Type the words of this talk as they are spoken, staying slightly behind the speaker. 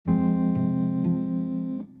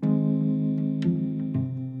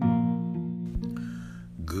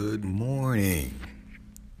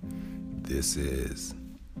This is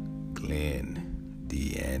Glenn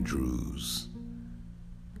D. Andrews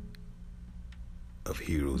of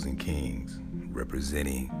Heroes and Kings,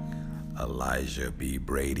 representing Elijah B.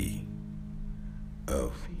 Brady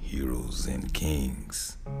of Heroes and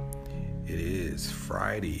Kings. It is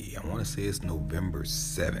Friday. I want to say it's November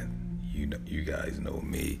 7th. You guys know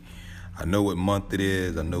me. I know what month it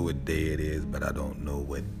is. I know what day it is, but I don't know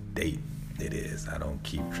what date it is. I don't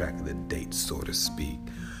keep track of the dates, so to speak.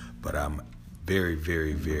 But I'm very,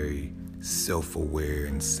 very, very self-aware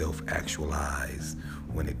and self-actualized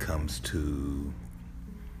when it comes to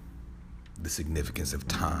the significance of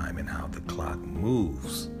time and how the clock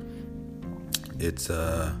moves. It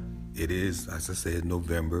is, as I said,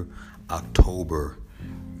 November, October.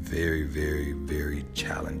 Very, very, very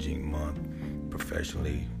challenging month,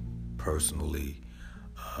 professionally, personally,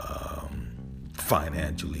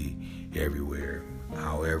 financially, everywhere.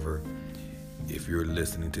 However, if you're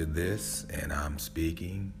listening to this and I'm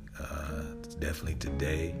speaking, it's definitely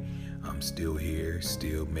today. I'm still here,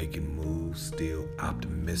 still making moves, still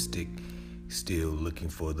optimistic, still looking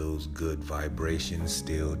for those good vibrations,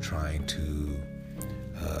 still trying to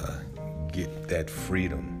get that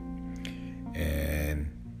freedom. And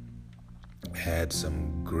had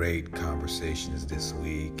some great conversations this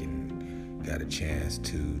week and got a chance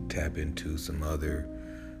to tap into some other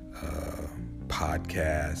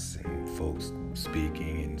podcasts and folks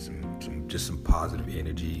speaking and some positive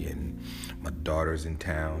energy. And my daughter's in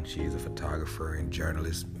town. She is a photographer and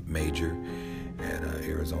journalist major at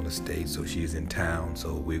Arizona State, so she's in town.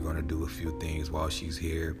 So we're going to do a few things while she's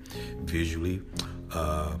here visually.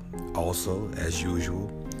 Also, as usual,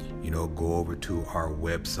 go over to our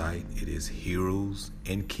website. It is Heroes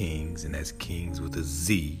and Kings, and that's Kings with a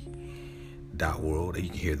Z .world. You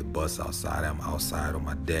can hear the bus outside. I'm outside on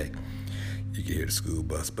my deck. You can hear the school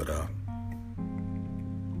bus, but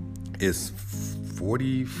it's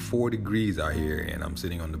 44 degrees out here, and I'm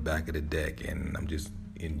sitting on the back of the deck, and I'm just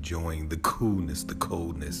enjoying the coolness, the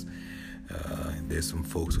coldness. There's some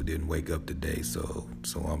folks who didn't wake up today, so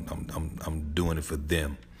I'm doing it for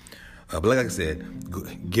them. But like I said,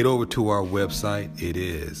 get over to our website. It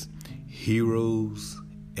is Heroes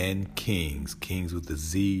and Kings, Kings with a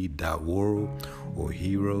Z .world, or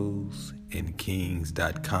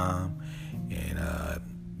heroesandkings.com. And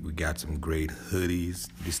we got some great hoodies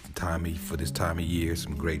for this time of year,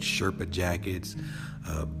 some great Sherpa jackets,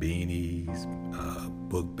 beanies,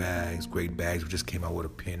 book bags, great bags. We just came out with a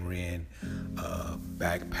Penryn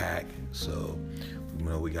backpack. So,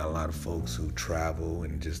 we got a lot of folks who travel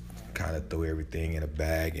and just kind of throw everything in a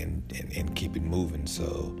bag and keep it moving.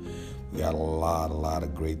 So we got a lot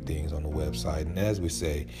of great things on the website. And as we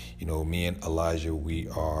say, me and Elijah, we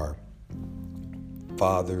are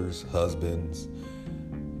fathers, husbands,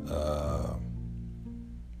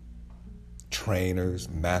 trainers,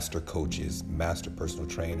 master coaches, master personal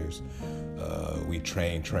trainers. We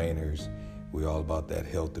train trainers. We're all about that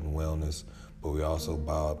health and wellness, but we're also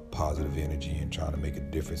about positive energy and trying to make a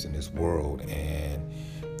difference in this world. And,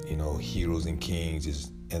 Heroes and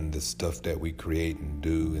Kings and the stuff that we create and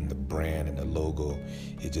do, and the brand and the logo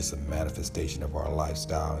is just a manifestation of our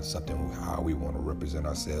lifestyle and something how we want to represent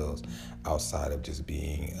ourselves outside of just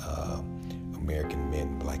being American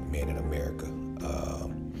men, black men in America.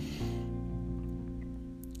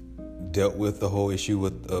 Dealt with the whole issue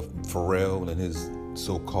with Pharrell and his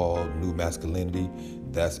so-called new masculinity.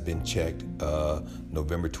 That's been checked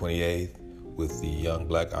November 28th with the young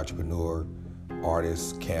black entrepreneur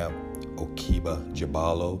artist camp Okiba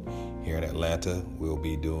Jabalo here in Atlanta. He'll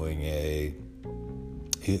be doing a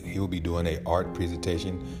art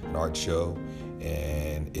presentation, an art show,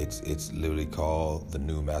 and it's literally called The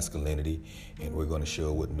New Masculinity, and we're going to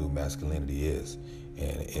show what new masculinity is.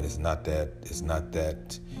 And it's not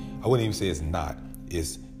that I wouldn't even say it's not.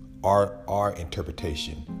 It's our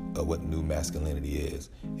interpretation of what new masculinity is,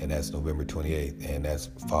 and that's November 28th, and that's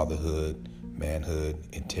fatherhood, manhood,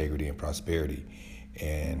 integrity, and prosperity,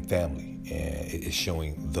 and family. And it's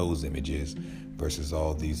showing those images versus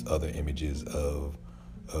all these other images of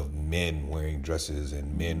men wearing dresses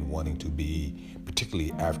and men wanting to be,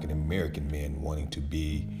 particularly African American men, wanting to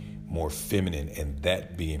be more feminine, and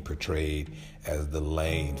that being portrayed as the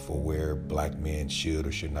lane for where black men should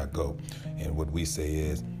or should not go. And what we say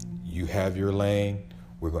is, you have your lane,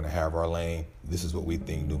 we're going to have our lane. This is what we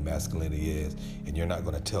think new masculinity is, and you're not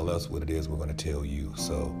going to tell us what it is, we're going to tell you.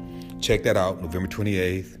 So check that out, November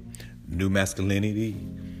 28th, New Masculinity.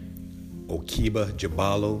 Okiba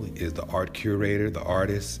Jabalo is the art curator, the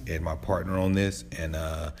artist, and my partner on this, and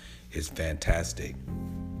it's fantastic.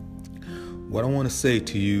 What I want to say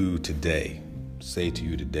to you today,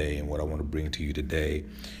 and what I want to bring to you today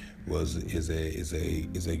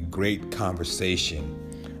is a great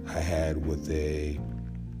conversation I had with a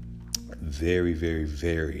very, very,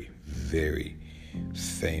 very, very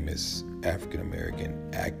famous African American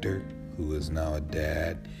actor who is now a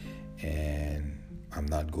dad, and I'm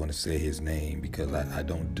not going to say his name because I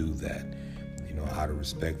don't do that, out of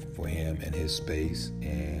respect for him and his space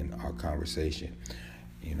and our conversation.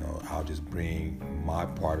 I'll just bring my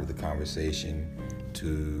part of the conversation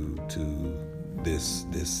to this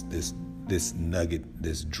nugget,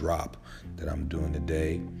 this drop that I'm doing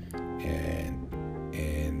today, and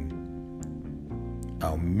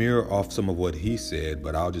I'll mirror off some of what he said,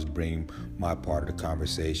 but I'll just bring my part of the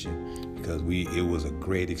conversation because it was a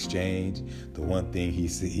great exchange. The one thing he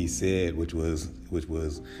said, which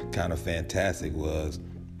was kind of fantastic, was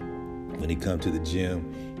when he come to the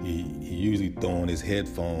gym, he usually throwing his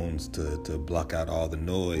headphones to block out all the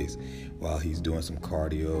noise while he's doing some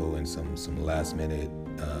cardio and some last minute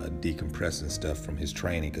decompressing stuff from his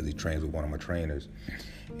training, because he trains with one of my trainers.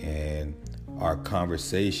 And our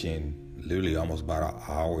conversation, literally almost about an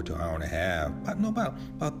hour to an hour and a half,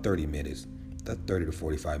 about 30 minutes, that 30 to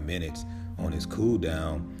 45 minutes on his cool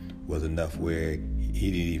down was enough where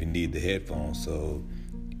he didn't even need the headphones. So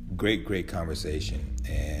great conversation,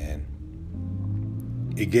 and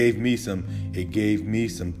it gave me some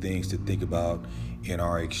things to think about in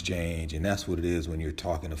our exchange. And that's what it is when you're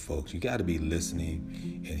talking to folks. You got to be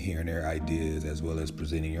listening and hearing their ideas as well as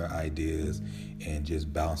presenting your ideas and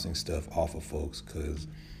just bouncing stuff off of folks, because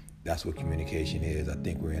that's what communication is. I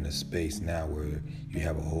think we're in a space now where you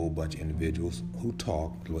have a whole bunch of individuals who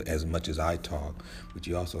talk as much as I talk, but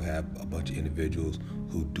you also have a bunch of individuals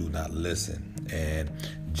who do not listen. And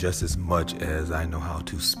just as much as I know how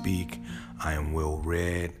to speak, I am well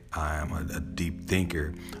read, I am a deep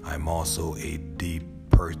thinker, I'm also a deep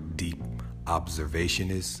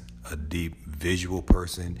observationist, a deep visual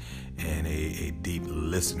person, and a deep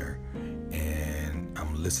listener. And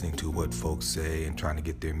I'm listening to what folks say and trying to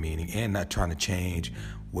get their meaning, and not trying to change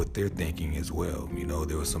what they're thinking as well.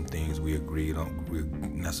 There were some things we agreed on. We're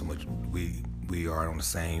not so much we are on the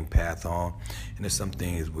same path on, and there's some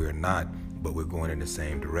things we're not, but we're going in the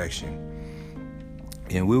same direction.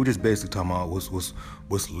 And we were just basically talking about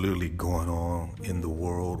what's literally going on in the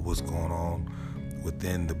world, what's going on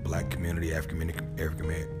within the Black community, African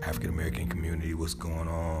American community, what's going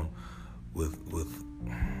on with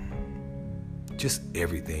just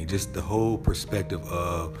everything, just the whole perspective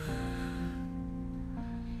of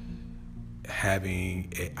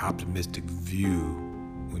having an optimistic view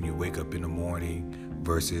when you wake up in the morning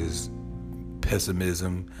versus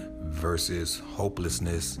pessimism versus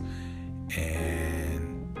hopelessness, and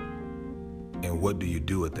what do you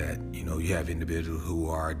do with that? You have individuals who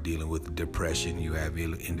are dealing with depression. You have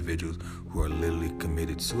individuals who are literally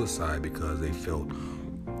committed suicide because they felt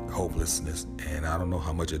hopelessness. And I don't know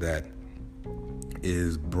how much of that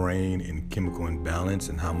is brain and chemical imbalance,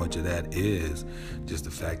 and how much of that is just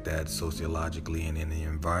the fact that sociologically and in the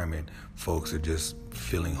environment, folks are just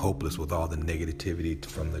feeling hopeless with all the negativity,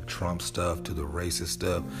 from the Trump stuff to the racist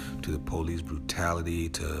stuff to the police brutality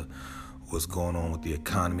to what's going on with the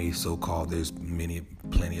economy. So-called there's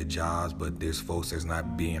plenty of jobs, but there's folks that's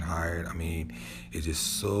not being hired. It's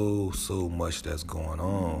just so much that's going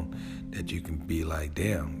on that you can be like,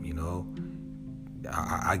 damn,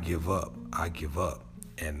 I give up.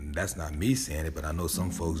 And that's not me saying it, but I know some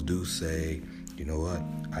folks do say, you know what,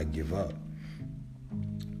 I give up.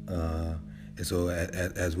 And so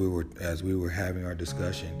as we were having our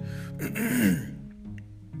discussion,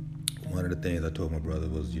 one of the things I told my brother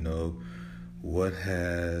was, what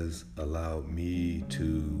has allowed me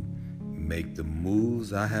to make the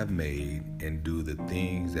moves I have made and do the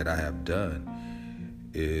things that I have done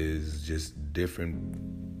is just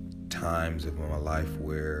different times of my life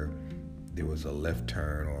where there was a left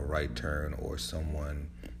turn or a right turn, or someone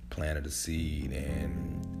planted a seed,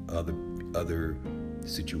 and other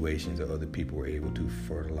situations or other people were able to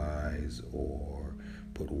fertilize or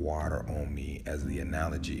put water on me, as the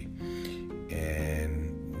analogy.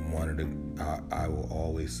 And I will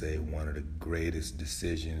always say, one of the greatest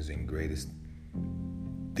decisions and greatest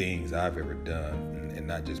things I've ever done, and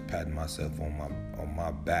not just patting myself on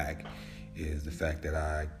my back, is the fact that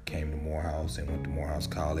I came to Morehouse and went to Morehouse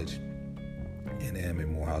College and am a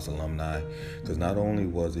Morehouse alumni. Because not only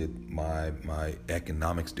was it my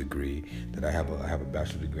economics degree, that I have a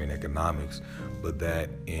bachelor's degree in economics, but that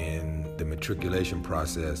in the matriculation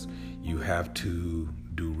process, you have to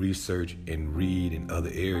do research and read in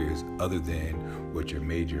other areas other than what you're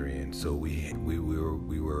majoring in. So we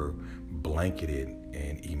were blanketed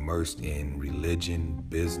and immersed in religion,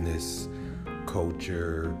 business,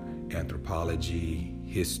 culture, anthropology,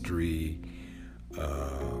 history,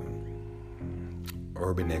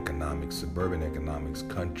 urban economics, suburban economics,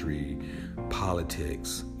 country,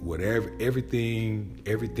 politics, whatever, everything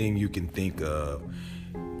you can think of,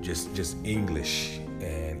 just English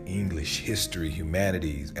and English history,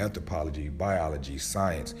 humanities, anthropology, biology,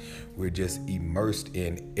 science. We're just immersed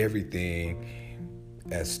in everything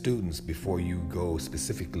as students before you go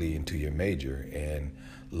specifically into your major. And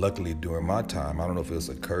luckily during my time, I don't know if it was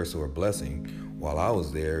a curse or a blessing, while I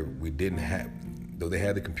was there, we didn't have, though they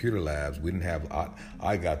had the computer labs, we didn't have,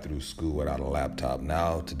 I got through school without a laptop.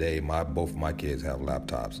 Now, today, both of my kids have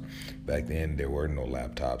laptops. Back then, there were no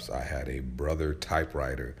laptops. I had a Brother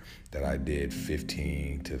typewriter that I did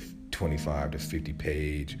 15 to 25 to 50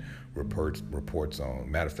 page reports on.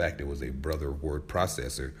 Matter of fact, it was a Brother word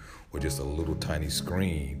processor with just a little tiny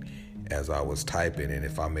screen as I was typing. And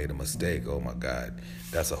if I made a mistake, oh my God,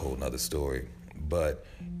 that's a whole nother story. But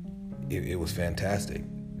it was fantastic,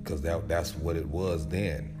 because that's what it was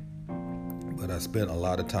then. But I spent a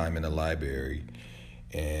lot of time in the library,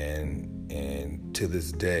 and to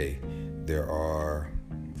this day, there are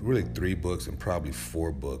really 3 books and probably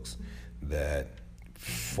 4 books that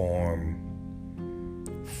form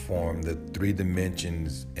the 3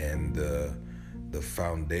 dimensions and the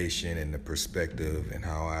foundation and the perspective and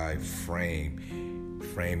how I frame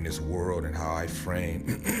this world and how I frame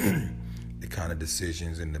the kind of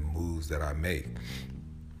decisions and the moves that I make.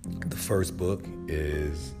 The first book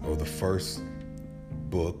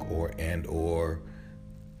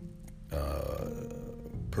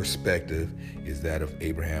perspective is that of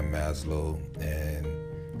Abraham Maslow and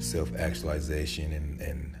self-actualization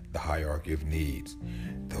and the hierarchy of needs.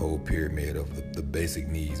 The whole pyramid of the basic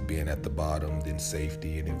needs being at the bottom, then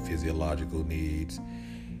safety, and then physiological needs,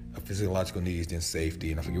 then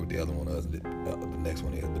safety, and I forget what the other one is, the next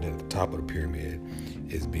one is, but then at the top of the pyramid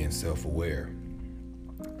is being self-aware.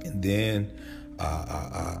 And then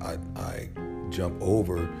I jump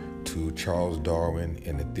over to Charles Darwin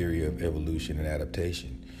and the theory of evolution and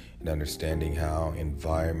adaptation, and understanding how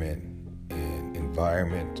environment,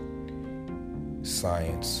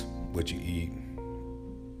 science, what you eat,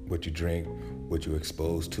 what you drink, what you're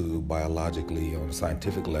exposed to biologically on a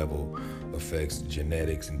scientific level affects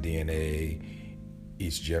genetics and DNA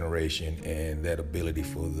each generation, and that ability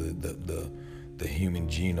for the human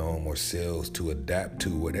genome or cells to adapt to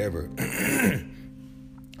whatever,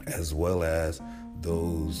 as well as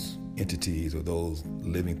those entities or those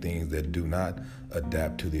living things that do not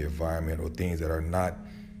adapt to the environment, or things that are not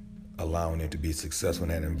allowing them to be successful in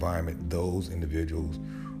that environment. Those individuals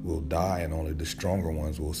will die, and only the stronger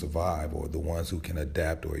ones will survive, or the ones who can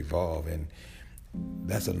adapt or evolve. And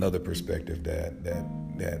that's another perspective that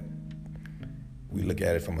we look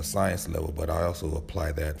at it from a science level, but I also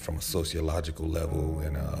apply that from a sociological level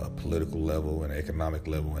and a political level and an economic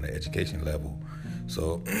level and an education level.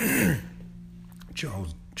 So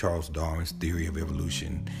Charles Darwin's theory of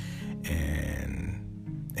evolution and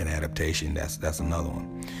adaptation, that's another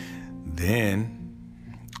one. Then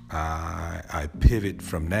I pivot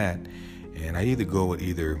from that, and I either go with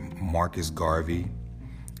either Marcus Garvey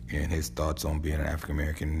and his thoughts on being an African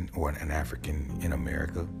American or an African in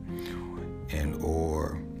America,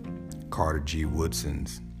 or Carter G.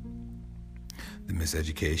 Woodson's The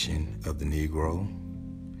Miseducation of the Negro.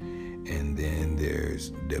 And then there's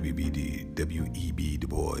W.E.B. Du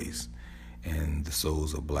Bois and The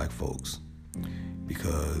Souls of Black Folks.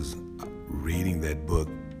 Because reading that book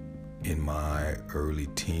in my early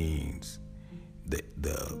teens, the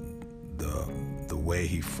way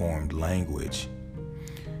he formed language,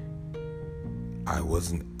 I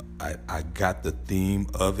got the theme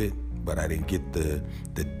of it, but I didn't get the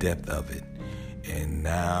depth of it. And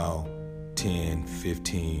now 10,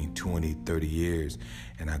 15, 20, 30 years,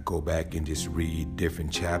 and I go back and just read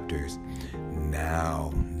different chapters.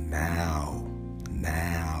 Now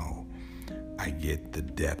I get the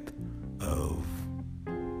depth of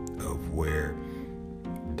where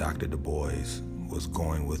Dr. Du Bois was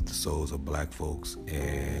going with the souls of black folks,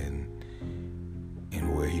 and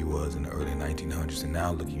where he was in the early 1900s, and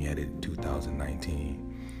now looking at it in 2019,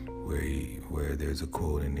 where there's a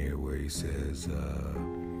quote in there where he says,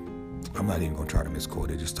 I'm not even going to try to misquote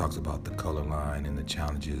it. It just talks about the color line and the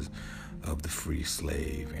challenges of the free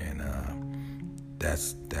slave, and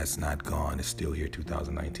that's not gone. It's still here,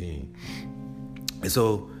 2019. And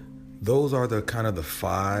so those are the kind of the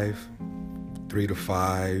 3 to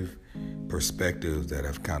 5 perspectives that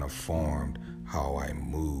have kind of formed how I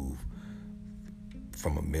move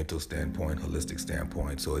from a mental standpoint, holistic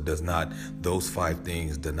standpoint. So those 5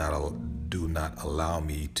 things do not allow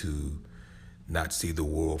me to not see the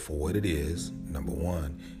world for what it is, number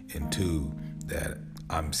 1, and 2, that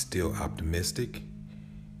I'm still optimistic,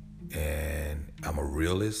 and I'm a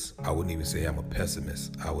realist. I wouldn't even say I'm a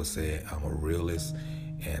pessimist. I would say I'm a realist,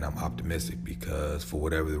 and I'm optimistic because for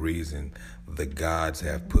whatever the reason, the gods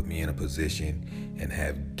have put me in a position and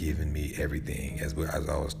have given me everything. As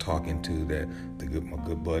I was talking to my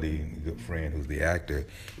good buddy, good friend, who's the actor,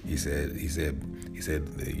 he said,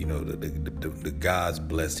 you know, the gods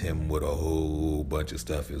blessed him with a whole bunch of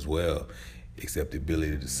stuff as well, except the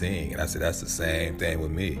ability to sing. And I said, that's the same thing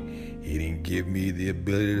with me. He didn't give me the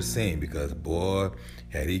ability to sing because, boy,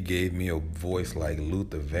 had he gave me a voice like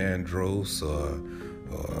Luther Vandross or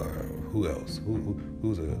who else?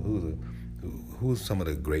 Who's some of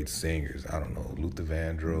the great singers? I don't know. Luther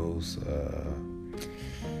Vandross.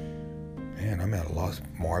 Man, I'm at a loss.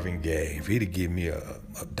 Marvin Gaye. If he'd have given me a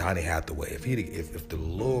Donny Hathaway, if the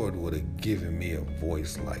Lord would have given me a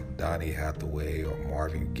voice like Donny Hathaway or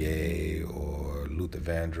Marvin Gaye or Luther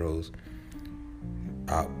Vandross,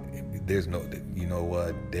 there's no, you know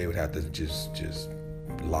what? They would have to just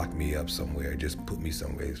lock me up somewhere, just put me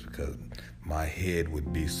somewhere because my head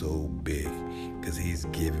would be so big because he's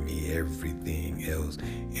giving me everything else,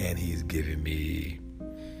 and he's giving me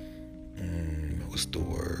what's the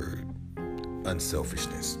word?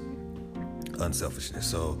 Unselfishness.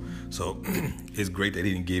 So it's great that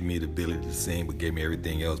he didn't give me the ability to sing, but gave me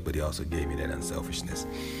everything else. But he also gave me that unselfishness,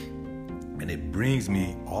 and it brings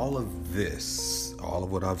me all of this, all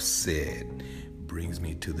of what I've said, brings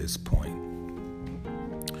me to this point.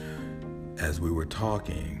 As we were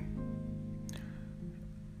talking,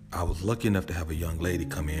 I was lucky enough to have a young lady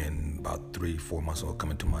come in about 3-4 months ago,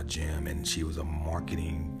 come into my gym, and she was working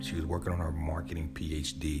on her marketing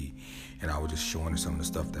PhD, and I was just showing her some of the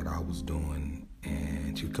stuff that I was doing.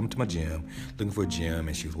 And she would come to my gym, looking for a gym,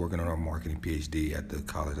 and she was working on her marketing PhD at the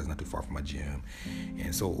college that's not too far from my gym.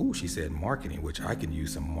 And so, she said marketing, which I can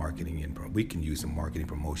use some marketing, and we can use some marketing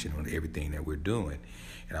promotion on everything that we're doing.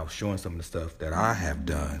 And I was showing some of the stuff that I have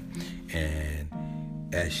done, and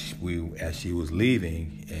as she was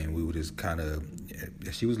leaving, and we were just as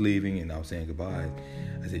she was leaving and I was saying goodbye,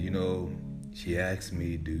 I said, she asked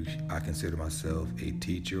me, do I consider myself a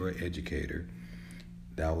teacher or educator?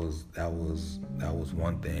 That was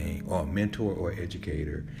one thing, or a mentor or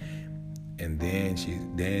educator. And then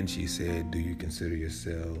she said, do you consider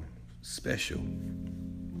yourself special?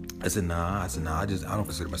 I said, nah. I don't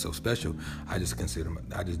consider myself special. I just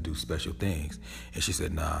do special things. And she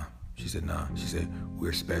said, nah. She said,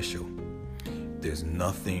 we're special. There's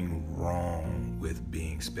nothing wrong with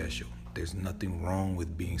being special. There's nothing wrong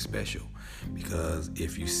with being special. Because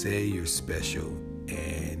if you say you're special,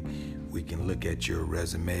 and we can look at your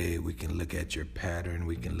resume, we can look at your pattern,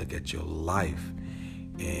 we can look at your life,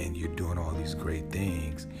 and you're doing all these great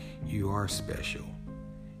things, you are special.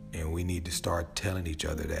 And we need to start telling each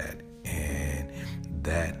other that. And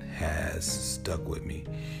that has stuck with me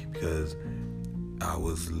because I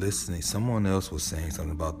was listening. Someone else was saying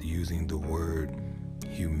something about using the word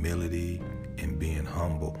humility and being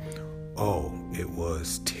humble. Oh, it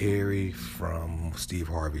was Terry from Steve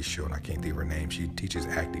Harvey's show, and I can't think of her name. She teaches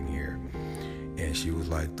acting here. And she was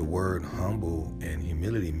like, the word humble and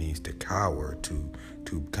humility means to cower, to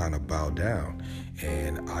kind of bow down.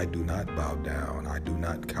 And I do not bow down. I do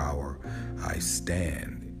not cower. I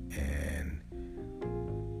stand. And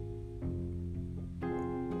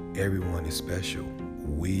everyone is special.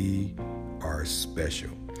 We are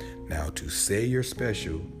special. Now, to say you're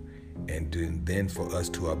special, and then for us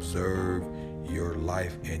to observe your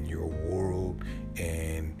life and your world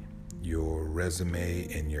and your resume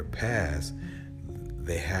and your past,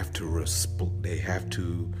 they have to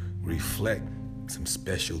reflect some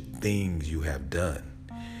special things you have done.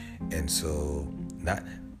 And so, not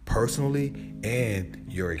personally, and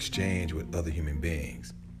your exchange with other human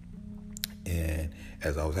beings. And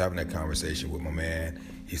as I was having that conversation with my man,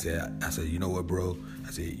 I said, you know what, bro? I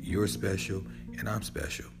said, you're special and I'm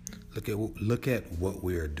special. Look at what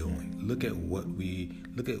we are doing. Look at what we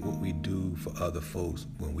do for other folks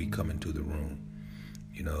when we come into the room.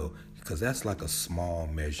 Because that's like a small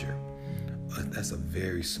measure. That's a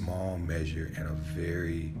very small measure and a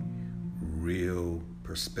very real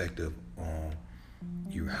perspective on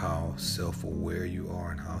how self-aware you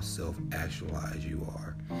are and how self-actualized you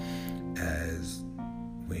are. As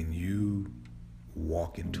when you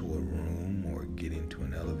walk into a room or get into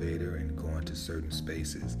an elevator and go into certain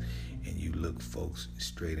spaces and you look folks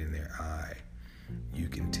straight in their eye, you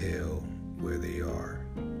can tell where they are,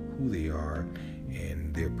 who they are,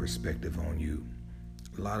 and their perspective on you.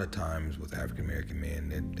 A lot of times with African American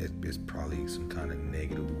men, there's probably some kind of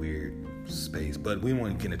negative, weird space, but we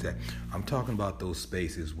won't get into that. I'm talking about those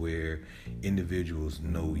spaces where individuals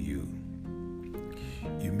know you.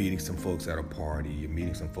 you're meeting some folks at a party, you're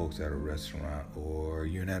meeting some folks at a restaurant, or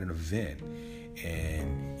you're at an event,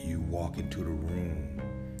 and you walk into the room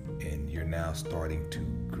and you're now starting to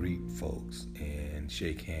greet folks and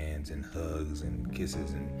shake hands and hugs and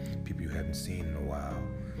kisses and people you haven't seen in a while,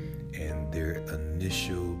 and their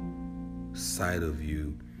initial sight of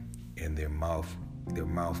you and their mouth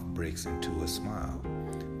breaks into a smile.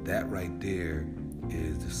 That right there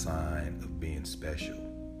is the sign of being special.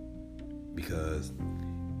 Because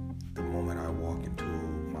the moment I walk into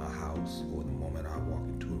my house, or the moment I walk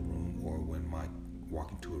into a room, or when I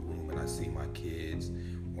walk into a room and I see my kids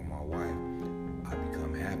or my wife, I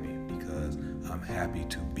become happy because I'm happy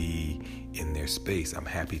to be in their space. I'm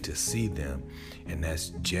happy to see them, and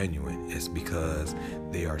that's genuine. It's because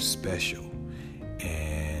they are special.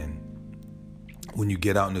 And when you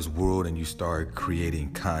get out in this world and you start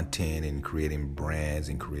creating content and creating brands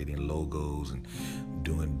and creating logos and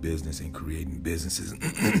doing business and creating businesses,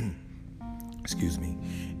 excuse me,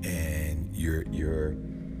 and you're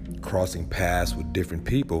crossing paths with different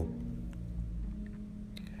people,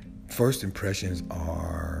 first impressions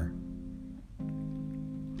are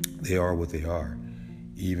what they are.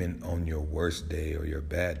 Even on your worst day or your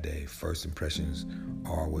bad day, first impressions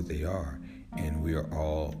are what they are. And we are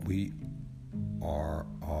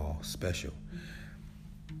all special.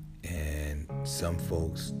 And some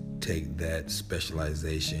folks take that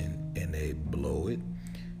specialization and they blow it.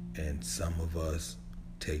 And some of us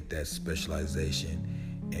take that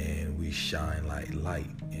specialization and we shine like light,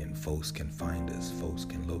 and folks can find us, folks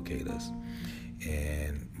can locate us.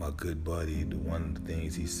 And my good buddy, one of the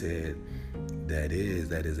things he said, that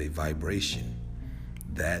is a vibration.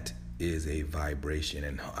 That is a vibration,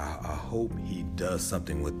 and I hope he does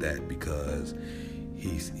something with that, because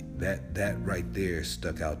that right there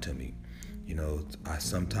stuck out to me. You know, I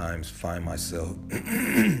sometimes find myself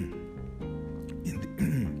in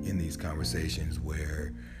these conversations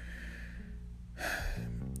where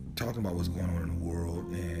talking about what's going on in the world,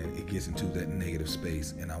 and it gets into that negative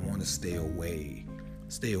space, and I want to stay away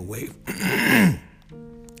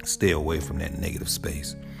from that negative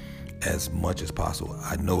space as much as possible.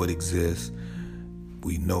 I know it exists.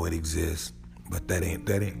 We know it exists, but that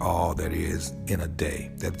ain't all there is in a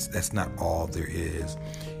day. That's not all there is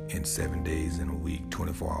in 7 days in a week,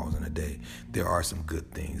 24 hours in a day. There are some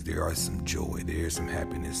good things. There are some joy. There is some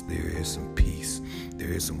happiness. There is some peace. There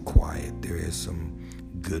is some quiet. There is some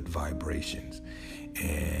good vibrations.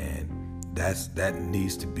 And that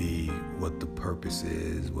needs to be what the purpose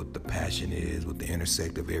is, what the passion is, what the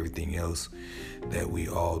intersect of everything else that we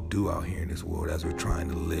all do out here in this world as we're trying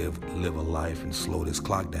to live a life and slow this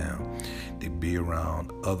clock down, to be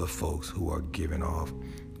around other folks who are giving off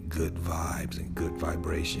good vibes and good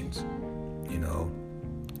vibrations, you know,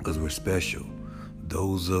 because we're special.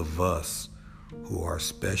 Those of us who are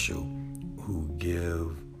special, who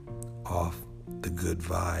give off the good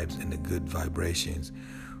vibes and the good vibrations,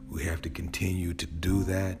 we have to continue to do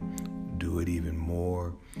that, do it even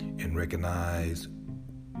more, and recognize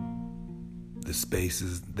the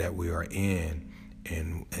spaces that we are in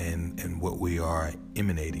and what we are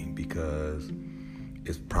emanating, because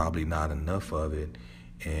it's probably not enough of it.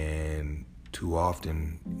 And too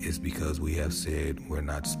often it's because we have said we're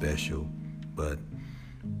not special, but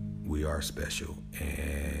we are special,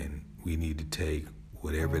 and we need to take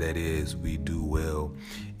whatever that is we do well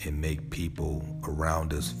and make people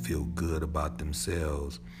around us feel good about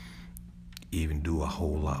themselves, even do a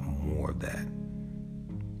whole lot more of that.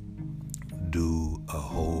 Do a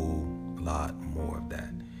whole lot more of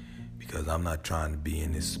that. Because I'm not trying to be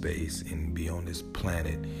in this space and be on this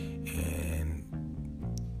planet and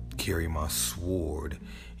carry my sword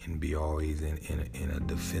and be always in a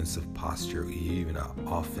defensive posture, even an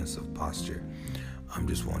offensive posture. I'm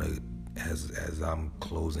just want to, as I'm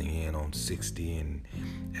closing in on 60 and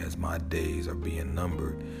as my days are being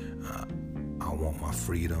numbered, I want my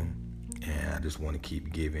freedom, and I just want to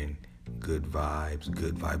keep giving good vibes,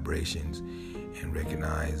 good vibrations, and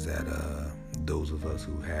recognize that those of us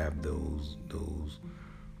who have those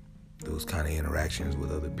kind of interactions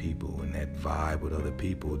with other people and that vibe with other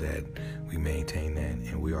people, that we maintain that,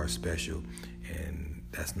 and we are special. And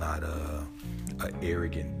that's not a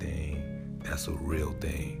arrogant thing, that's a real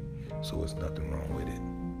thing. So there's nothing wrong with it.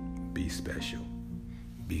 Be special.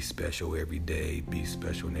 Be special every day. Be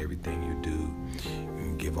special in everything you do.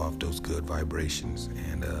 And give off those good vibrations,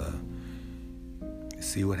 and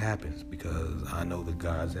see what happens, because I know the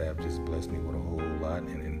gods have just blessed me with a whole lot,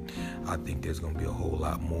 and I think there's going to be a whole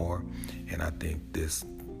lot more. And I think this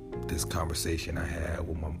conversation I had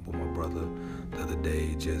with my brother the other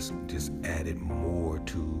day just added more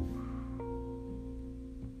to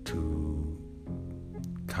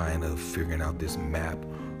kind of figuring out this map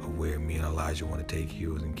of where me and Elijah want to take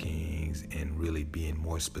Heroes and Kings, and really being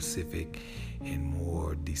more specific and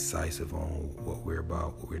more decisive on what we're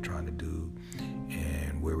about, what we're trying to do,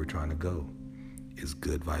 and where we're trying to go. It's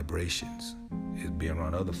good vibrations. It's being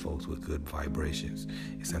around other folks with good vibrations.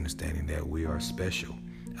 It's understanding that we are special,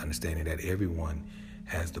 understanding that everyone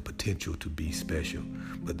has the potential to be special,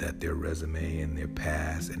 but that their resume and their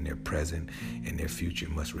past and their present and their future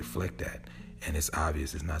must reflect that. And it's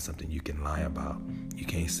obvious. It's not something you can lie about. You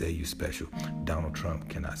can't say you're special. Donald Trump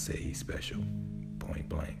cannot say he's special, point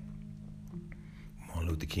blank. Martin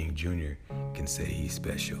Luther King Jr. can say he's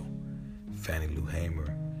special. Fannie Lou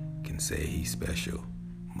Hamer can say he's special.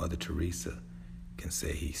 Mother Teresa can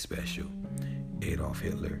say he's special. Adolf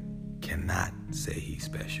Hitler cannot say he's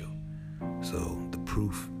special. So the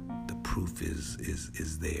proof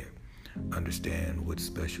is there. Understand what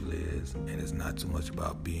special is, and it's not so much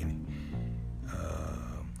about being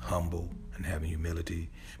humble and having humility,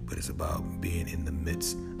 but it's about being in the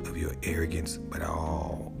midst of your arrogance, but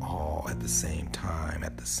all at the same time,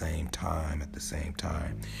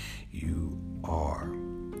 you are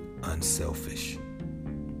unselfish,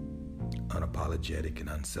 unapologetic and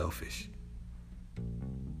unselfish,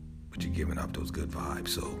 but you're giving up those good vibes.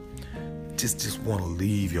 So just want to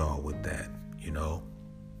leave y'all with that,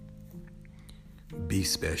 be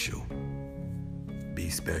special,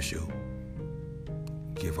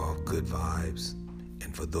 give off good vibes.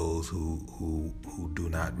 And for those who do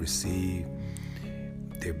not receive,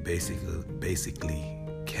 they're basically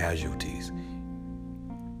casualties.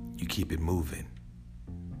 You keep it moving.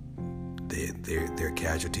 They're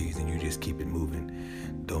casualties, and you just keep it moving.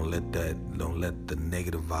 Don't let the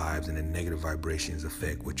negative vibes and the negative vibrations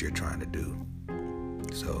affect what you're trying to do.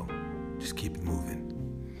 So just keep it moving.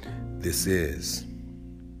 This is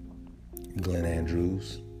Glenn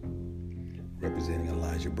Andrews representing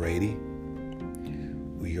Elijah Brady.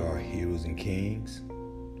 We are Heroes and Kings.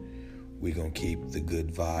 We're going to keep the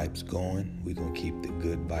good vibes going. We're going to keep the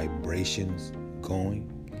good vibrations going.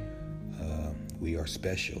 We are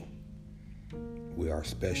special. We are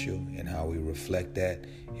special, and how we reflect that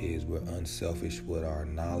is we're unselfish with our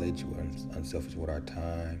knowledge, we're unselfish with our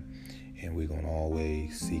time, and we're going to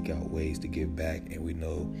always seek out ways to give back, and we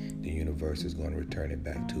know the universe is going to return it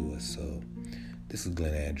back to us. So this is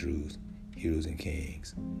Glenn Andrews, Heroes and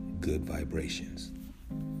Kings, good vibrations.